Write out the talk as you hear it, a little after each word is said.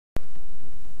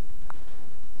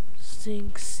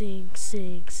sink, sink,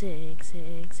 sink, sink,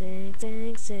 sink, sink,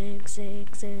 sink, sink,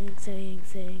 sink, sink, sink,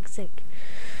 sink, sink.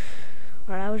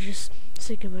 Alright, I was just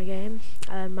sinking my game,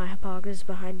 and my Hipog is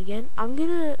behind again.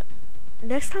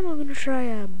 Next time I'm gonna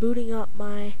try booting up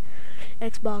my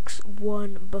Xbox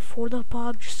One before the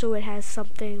Hipog, just so it has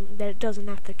something that it doesn't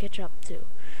have to catch up to,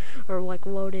 or like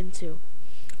load into.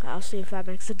 I'll see if that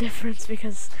makes a difference,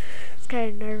 because it's kind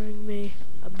of nerving me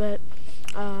a bit.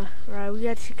 Right, we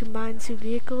got to combine two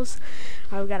vehicles.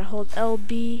 We gotta hold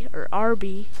LB, or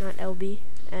RB, not LB,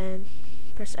 and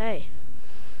press A.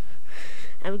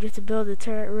 And we get to build a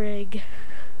turret rig.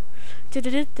 I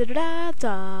don't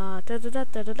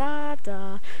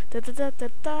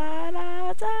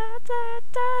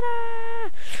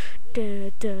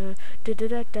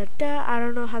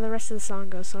know how the rest of the song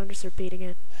goes, so I'm just repeating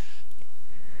it.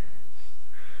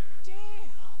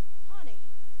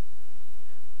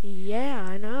 Yeah,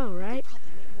 I know, right? Probably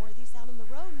make more of these out on the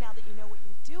road now that you know what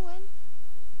you're doing.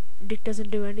 Dick doesn't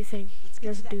do anything. He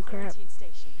doesn't do crap.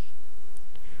 Station.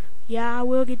 Yeah, I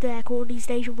will get to that quarantine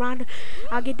station, Rhonda.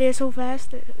 I'll get there so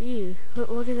fast. Ew,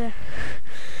 look at that.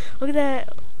 Look at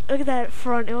that. Look at that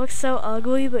front. It looks so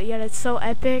ugly, but yet it's so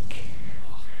epic.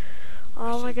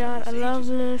 Oh my god, I love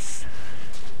this.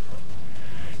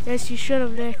 Yes, you should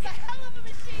have, Nick.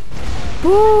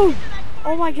 Boom!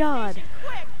 Oh my god.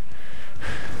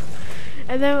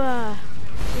 And then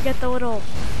we get the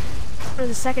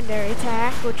secondary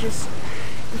attack, which is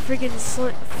you freaking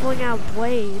fling out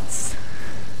blades.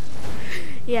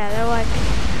 Yeah, they're like,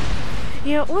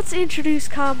 you know, let's introduce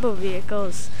combo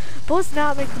vehicles, but let's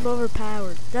not make them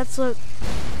overpowered. That's what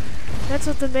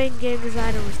the main game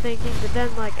designer was thinking. But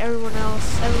then like everyone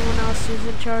else who's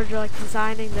in charge of like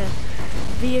designing the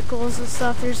vehicles and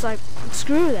stuff, they're just like,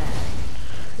 screw that,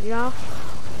 you know.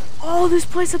 Oh, this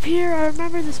place up here, I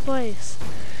remember this place.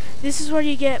 This is where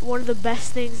you get one of the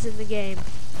best things in the game.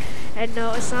 And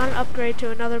no, it's not an upgrade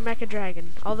to another Mecha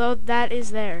Dragon, although that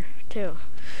is there, too.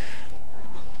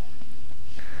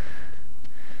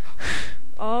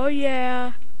 Oh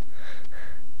yeah.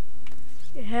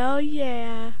 Hell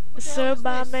yeah. Serve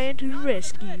by man to the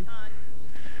rescue.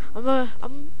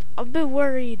 I'm a bit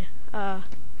worried, when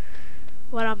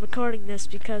I'm recording this,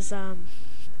 because, I'm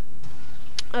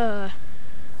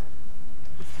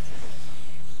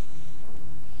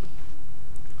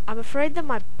afraid that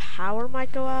my power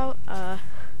might go out. There's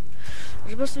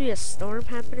supposed to be a storm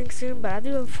happening soon, but I do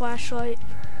have a flashlight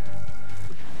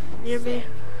near me.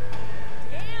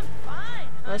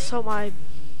 Let's hope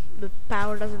the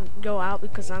power doesn't go out,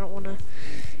 because I don't want to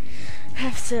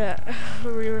have to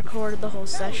re-record the whole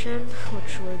session,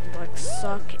 which would like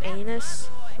suck anus,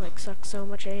 like suck so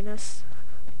much anus.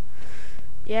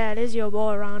 Yeah, it is your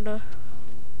boy Rhonda.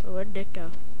 Oh, where'd Dick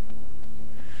go?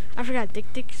 I forgot,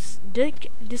 Dick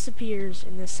disappears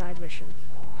in this side mission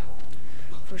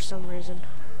for some reason.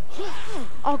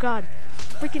 Oh god,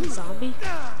 freaking zombie.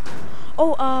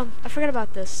 Oh, I forgot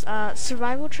about this.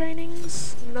 Survival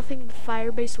trainings, nothing but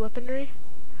fire-based weaponry.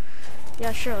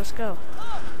 Yeah, sure, let's go.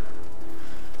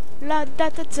 La da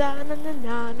da da na na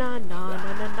na na na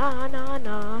na na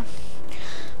na.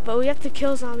 But we have to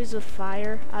kill zombies with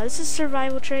fire. This is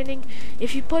survival training.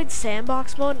 If you played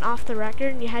sandbox mode and off the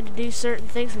record and you had to do certain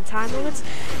things in time limits,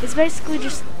 it's basically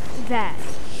just that.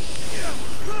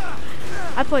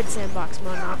 I played sandbox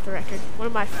mode and off the record. One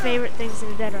of my favorite things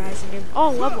in a Dead Rising game. Oh,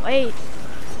 level 8.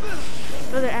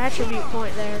 Another attribute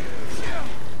point there.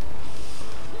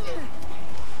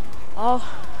 Oh,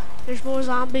 there's more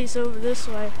zombies over this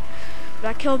way. But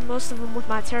I killed most of them with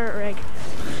my turret rig.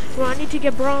 Well, I need to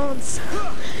get bronze.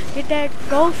 Get that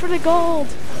gold for the gold.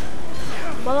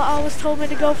 Mother always told me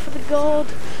to go for the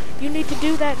gold. You need to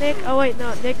do that, Nick. Oh wait,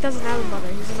 no, Nick doesn't have a mother.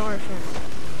 He's an orphan.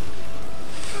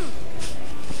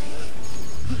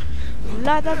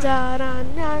 La da da da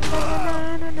na na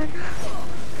na na na.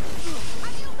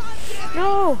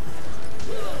 No!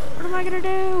 What am I gonna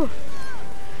do?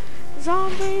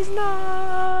 Zombies,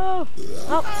 no!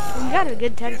 Oh, we got a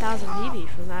good 10,000 VB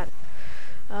from that.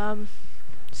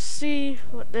 See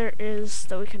what there is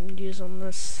that we can use on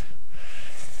this.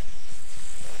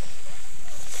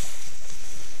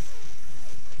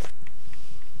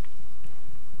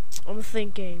 I'm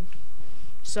thinking.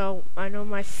 So, I know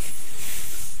my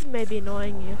may be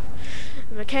annoying you.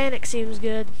 The mechanic seems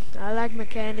good. I like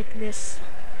mechanicness.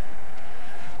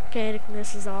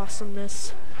 Mechanicness is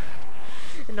awesomeness.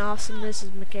 And awesomeness is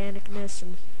mechanicness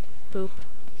and poop.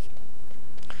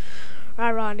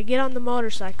 Right, Ron, to get on the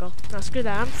motorcycle. Now screw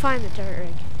that, I'm fine the turret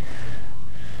rig.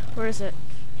 Where is it?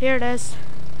 Here it is.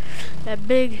 That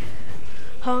big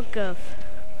hunk of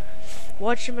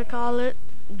whatchamacallit,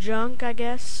 junk, I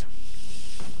guess.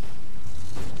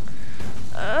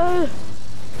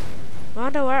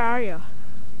 Rhonda, where are you?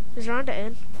 Is Rhonda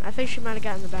in? I think she might have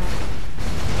gotten in the back.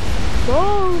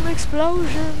 Boom!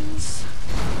 Explosions!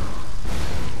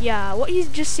 Yeah, what you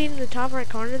just seen in the top right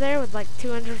corner there with like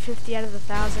 250 out of the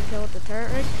 1,000 kill with the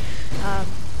turret rig,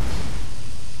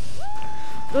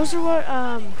 those are what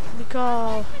we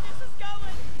call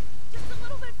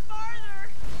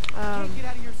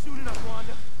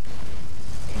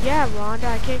yeah, Rhonda,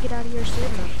 I can't get out of here soon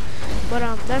enough.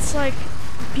 But that's like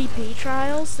PP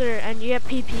trials there, and you get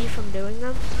PP from doing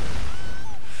them.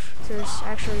 So there's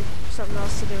actually something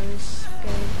else to do in this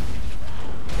game.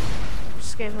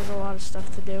 This game has a lot of stuff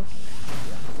to do.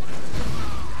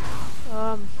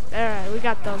 Alright, we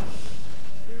got them.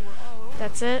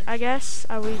 That's it, I guess.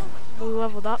 Are we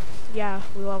leveled up? Yeah,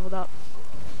 we leveled up.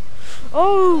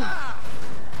 Oh!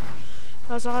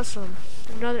 That was awesome.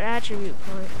 Another attribute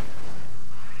point.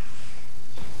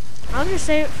 I'm gonna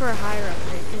save it for a higher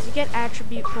upgrade, because you get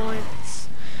attribute points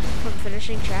from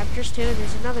finishing chapters too.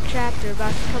 There's another chapter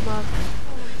about to come up.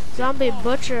 Zombie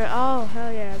Butcher. Oh,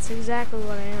 hell yeah, that's exactly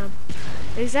what I am.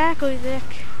 Exactly,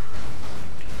 Nick.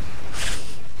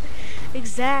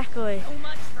 Exactly. So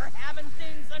much for having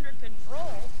things under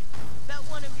control. Bet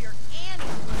one of your Annie's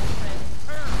little friends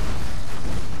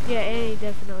turned. Yeah, Annie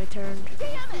definitely turned.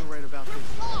 Damn it! Right about We're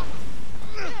this. lost.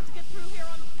 We're gonna have to get through here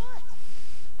on foot.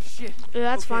 Shit. Yeah,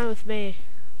 that's fine with me.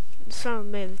 It's fine with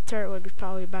me. The turret would be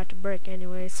probably about to break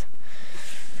anyways.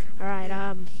 Alright,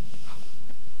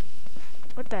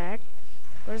 what the heck?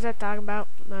 What is that talking about?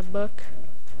 My book.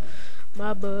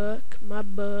 My book, my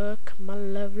book, my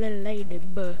lovely lady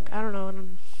book. I don't know what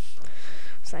I'm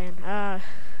saying.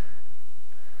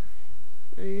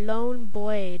 Lone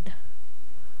Blade.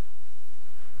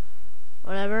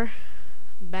 Whatever.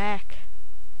 Back.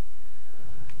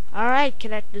 Alright,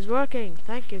 Connect is working.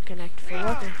 Thank you, Connect, for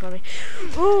working for me.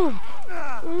 Ooh!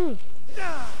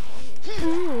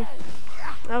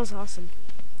 That was awesome.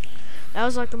 That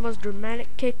was like the most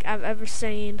dramatic kick I've ever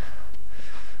seen.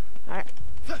 Alright.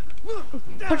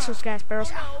 Punch those gas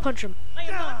barrels. Punch them. I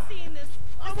am not seeing this.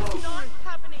 This is not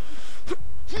happening.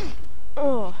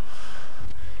 Oh.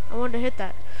 I wanted to hit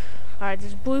that. Alright,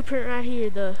 there's a blueprint right here.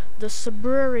 The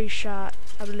Sombrero shot,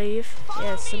 I believe.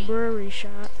 Yeah, Sombrero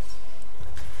shot.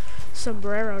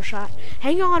 Sombrero shot.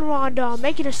 Hang on, Rhonda. I'm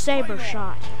making a saber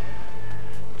shot.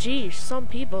 Jeez, some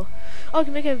people. Oh, I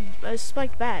can make a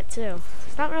spiked bat, too.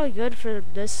 It's not really good for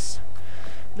this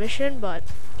mission, but,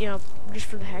 you know, just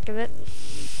for the heck of it.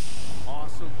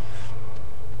 Awesome.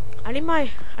 I need my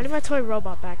toy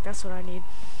robot back. That's what I need.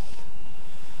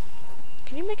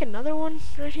 Can you make another one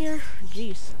right here?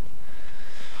 Jeez.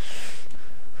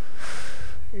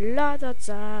 La da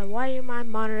da. Why did my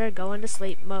monitor go into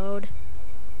sleep mode?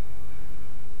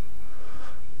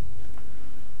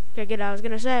 Okay, good. I was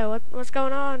gonna say what's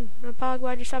going on? Pog,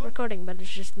 why'd you stop recording? But it's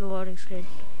just in the loading screen.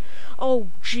 Oh,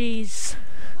 jeez.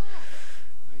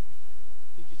 I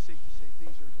think it's safe to say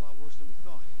things are a lot worse than we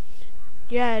thought.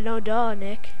 Yeah, no duh,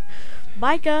 Nick.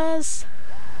 Bikers!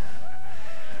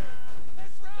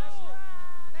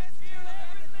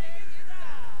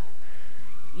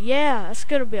 Yeah, that's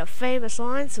gonna be a famous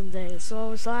line someday. So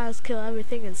let's kill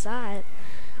everything in sight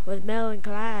with Mel and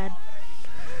Clyde.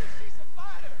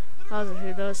 I don't know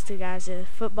who those two guys are.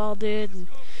 Football dude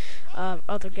and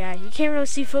other guy. You can't really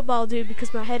see football dude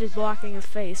because my head is blocking his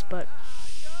face, but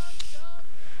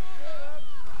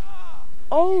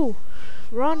oh,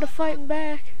 Rhonda fighting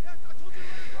back.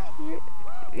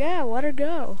 Yeah, let her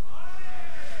go.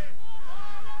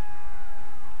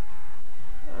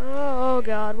 Oh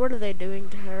God, what are they doing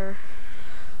to her?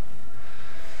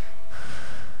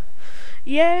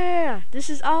 Yeah,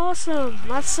 this is awesome.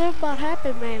 My Silbot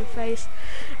Happy Man face.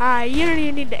 Alright, you don't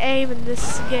even need to aim in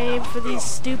this game for these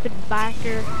stupid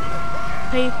biker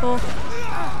people.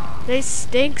 They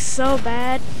stink so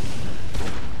bad.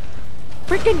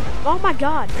 Freaking, oh my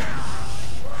God.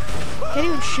 Can't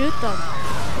even shoot them.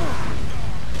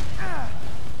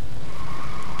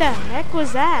 What the heck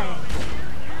was that?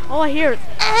 All I hear is,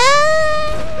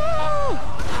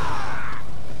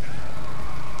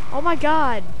 oh my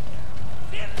God.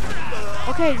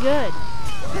 Okay, good.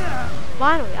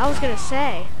 Finally, I was gonna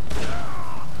say.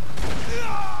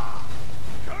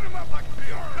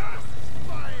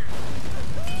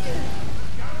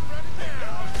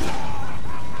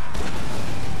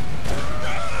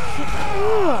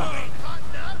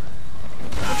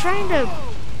 I'm trying to,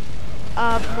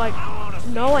 like,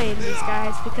 no aim these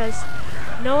guys because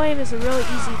no aim is a really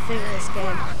easy thing in this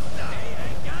game.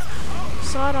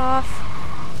 Sawed off.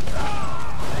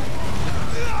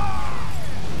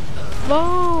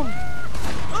 Boom!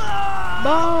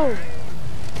 Boom!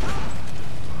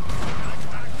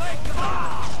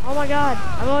 Oh my god.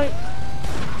 I'm only...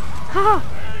 Haha!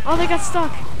 Oh, they got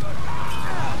stuck.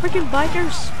 Freaking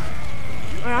bikers.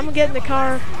 Alright, I'm gonna get in the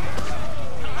car.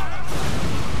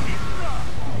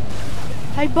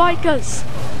 Hey, bikers!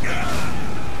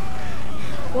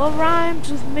 What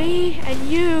rhymes with me and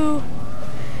you?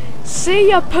 See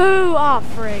ya poo! Oh,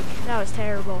 frig. That was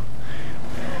terrible.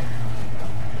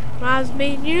 Rhymes with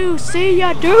me and you. See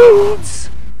ya dudes!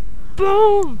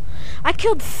 Boom! I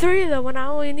killed 3 of them when I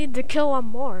only need to kill 1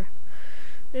 more.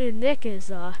 Dude, Nick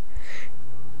is,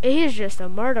 he's just a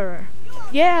murderer.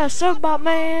 Yeah, Subbot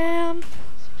man!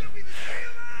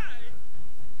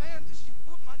 Man, this should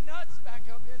put my nuts back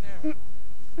up in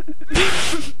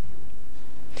there.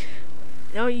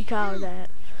 No, you call it that.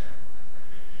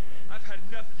 I've had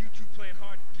enough of you two playing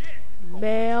hard to get.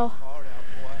 Male, Hard out,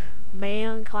 boy.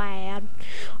 man clad.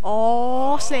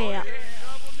 Oh, snap. You're in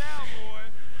trouble now, boy.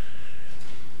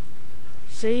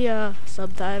 See,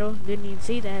 subtitle. Didn't even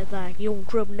see that. Like, you in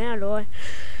trouble now, boy.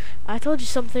 I told you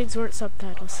some things weren't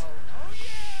subtitles. Oh,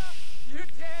 yeah! You're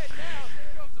dead now.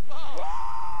 Here comes the ball.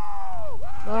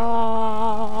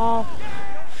 Oh.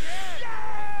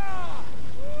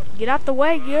 Get out the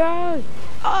way, yo!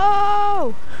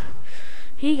 Oh!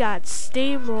 He got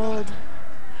steamrolled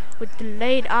with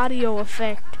delayed audio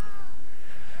effect.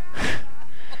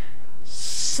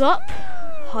 Sup,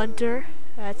 Hunter?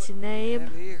 That's your name.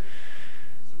 Have here.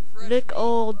 Some fresh Look meat.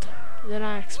 old than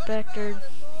I expected. Is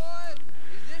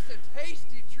this a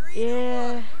tasty treat?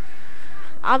 Yeah,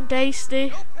 I'm tasty.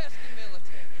 No pesky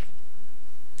military.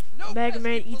 No Mega pesky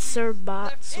Man eats police serve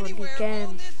bots left when he anywhere can,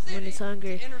 on this when he's city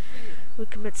hungry. to interfere. We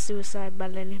commit suicide by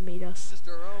letting him eat us. Just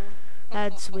our own.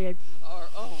 That's weird. Our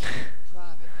own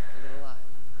private little life.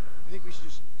 I think we should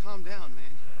just calm down, man.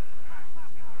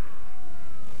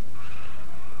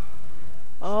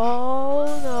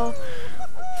 Oh no.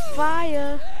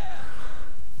 Fire.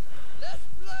 Let's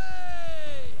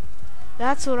play.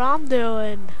 That's what I'm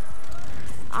doing.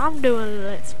 I'm doing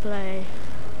Let's Play.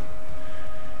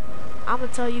 I'm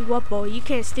gonna tell you what, boy, you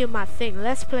can't steal my thing.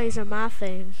 Let's Plays are my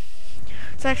thing.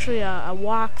 It's actually a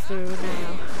walkthrough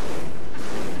now.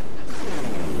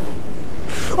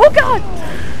 Oh god!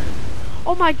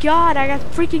 Oh my god, I got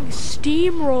freaking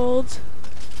steamrolled.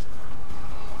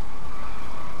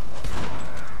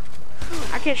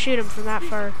 I can't shoot him from that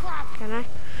far, can I?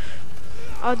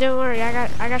 Oh, don't worry, I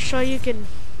got Shoryuken.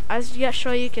 I got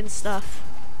Shoryuken stuff.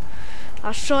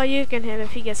 I'll Shoryuken him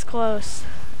if he gets close.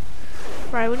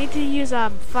 Right, we need to use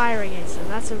fire against him.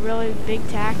 That's a really big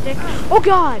tactic. Oh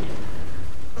god!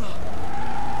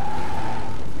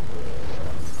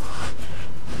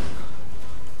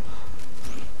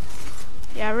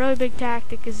 Yeah, a really big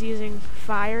tactic is using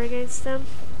fire against him.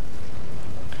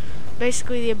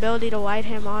 Basically the ability to light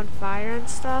him on fire and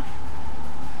stuff.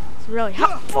 It's really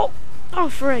helpful. Oh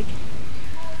frig.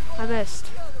 I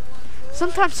missed.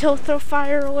 Sometimes he'll throw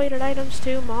fire related items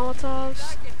too,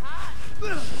 Molotovs.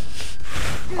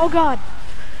 Oh god.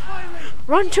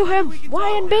 Run to him! Y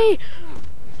and B!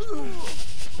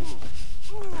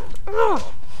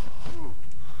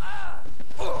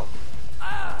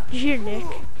 Did you hear Nick?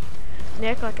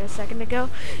 Nick, like a second ago,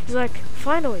 he's like,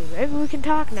 finally, maybe we can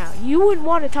talk now. You wouldn't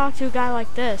want to talk to a guy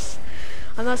like this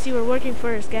unless you were working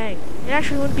for his gang. It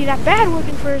actually wouldn't be that bad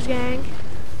working for his gang.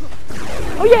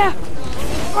 Oh yeah!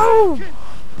 Boom!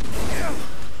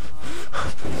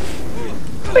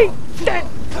 Beat that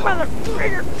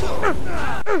motherfucker!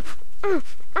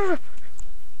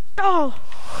 Oh!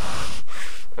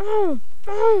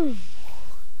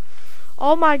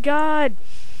 Oh my god!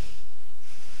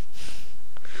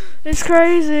 It's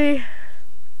crazy.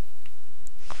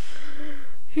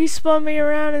 He spun me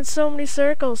around in so many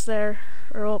circles there.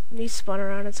 Or, well, he spun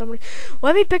around in so many...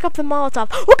 Let me pick up the Molotov.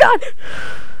 Oh god!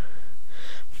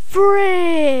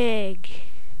 Frig!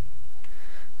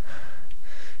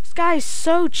 This guy's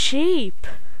so cheap.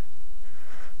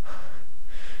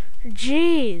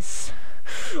 Jeez.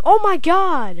 Oh my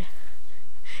god!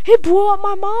 He blew up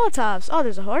my Molotovs. Oh,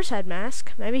 there's a horse head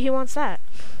mask. Maybe he wants that.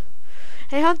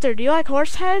 Hey Hunter, do you like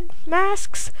horse head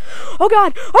masks? Oh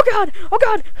god! Oh god! Oh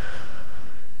god!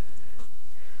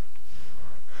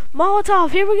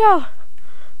 Molotov, here we go!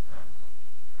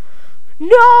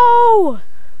 No!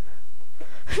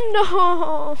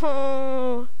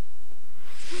 No!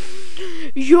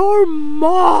 Your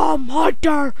mom,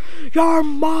 Hunter! Your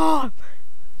mom!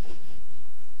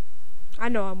 I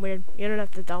know I'm weird. You don't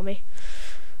have to tell me.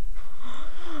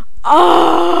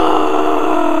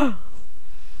 Ah!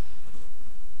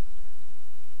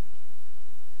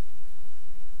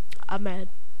 I'm mad.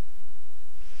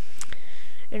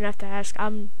 You don't have to ask.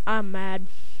 I'm mad.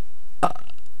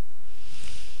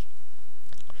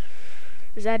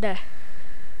 Is that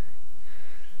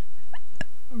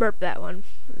burp that one.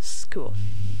 It's cool.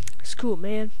 It's cool,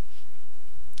 man.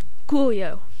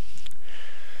 Coolio.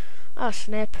 Oh,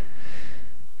 snap.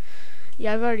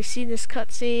 Yeah, I've already seen this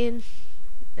cutscene.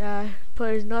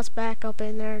 Put his nuts back up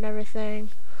in there and everything.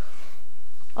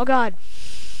 Oh god.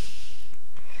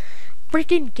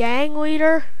 Freaking gang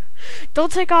leader.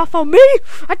 Don't take off on me!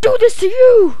 I do this to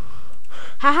you!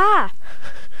 Haha!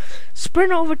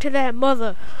 Sprint over to that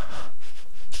mother.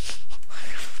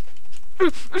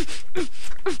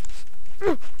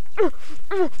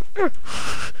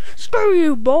 Screw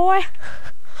you, boy!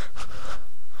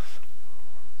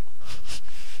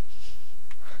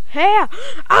 Hey,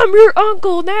 I'm your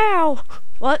uncle now!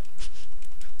 What?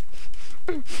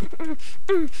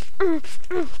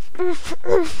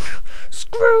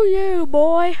 Screw you,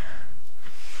 boy!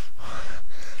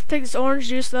 Take this orange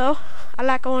juice though. I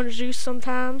like orange juice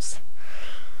sometimes.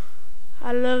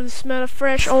 I love the smell of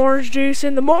fresh orange juice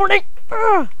in the morning.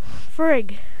 Ugh,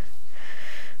 frig.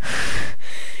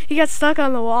 He got stuck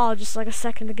on the wall just like a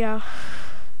second ago.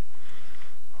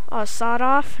 Oh, sawed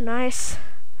off. Nice.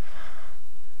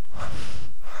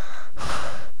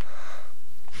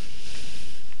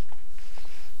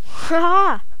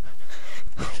 Haha!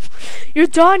 You're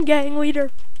done, gang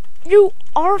leader. You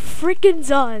are freaking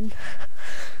done.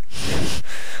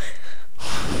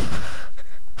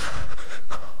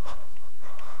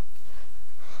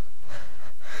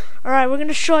 Alright, we're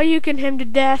gonna Shoryuken him to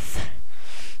death.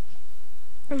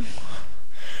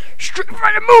 Street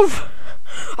Fighter move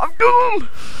of doom!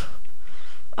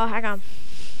 Oh, hang on.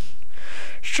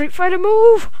 Street Fighter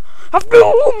move of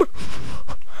doom!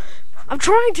 I'm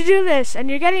trying to do this, and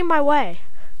you're getting in my way.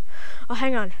 Oh,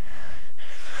 hang on.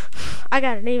 I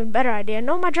got an even better idea.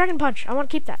 No, my Dragon Punch. I want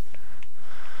to keep that.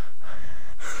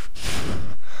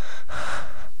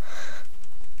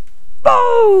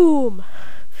 Boom!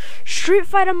 Street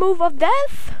Fighter move of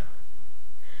death?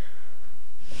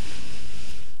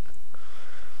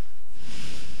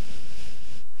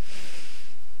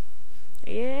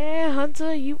 Yeah,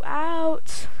 Hunter, you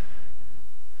out.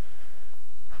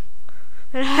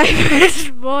 And high-pitched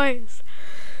voice.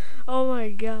 Oh my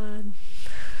god.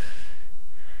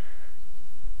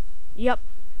 Yep.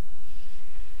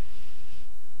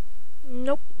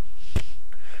 Nope.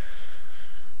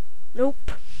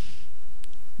 Nope.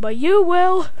 But you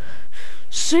will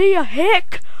see a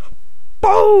hick.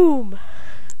 Boom!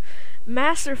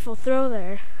 Masterful throw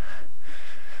there.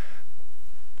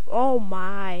 Oh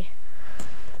my.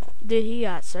 Dude, he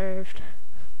got served.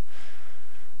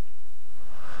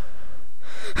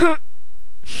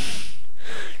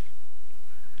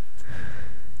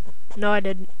 No, I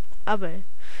didn't. I'm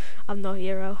no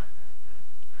hero.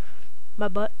 My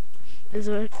butt is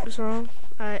what's wrong.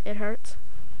 It hurts.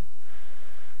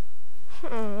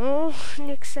 Oh,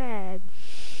 Nick's sad.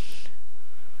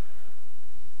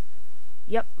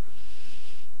 Yep.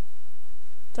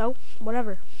 So,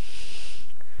 whatever.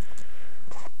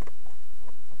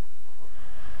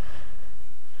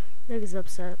 Nick is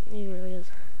upset. He really is.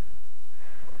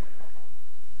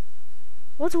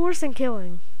 What's worse than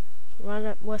killing?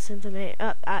 Rhonda listened to me.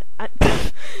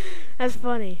 That's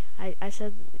funny. I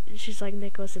said, she's like,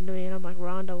 Nick listened to me, and I'm like,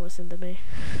 Rhonda listened to me.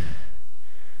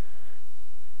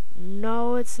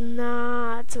 No, it's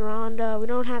not, Rhonda. We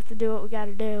don't have to do what we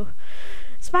gotta do.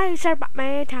 Spidey Surfbot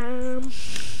Man time.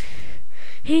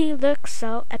 He looks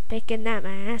so epic in that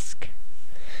mask.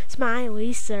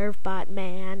 Smiley Surfbot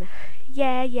Man.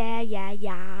 Yeah, yeah, yeah,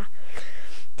 yeah.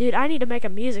 Dude, I need to make a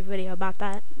music video about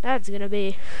that. That's gonna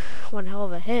be one hell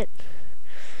of a hit.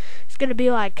 It's gonna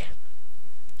be like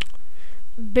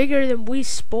bigger than Wii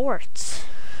Sports.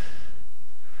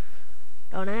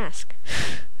 Don't ask.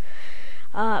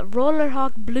 Roller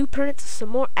Hawk blueprints, some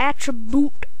more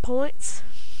attribute points.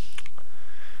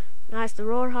 Nice, the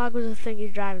Roller Hawk was the thing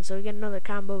he's driving, so we get another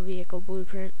combo vehicle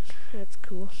blueprint. That's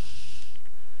cool.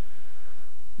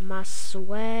 My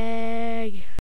swag.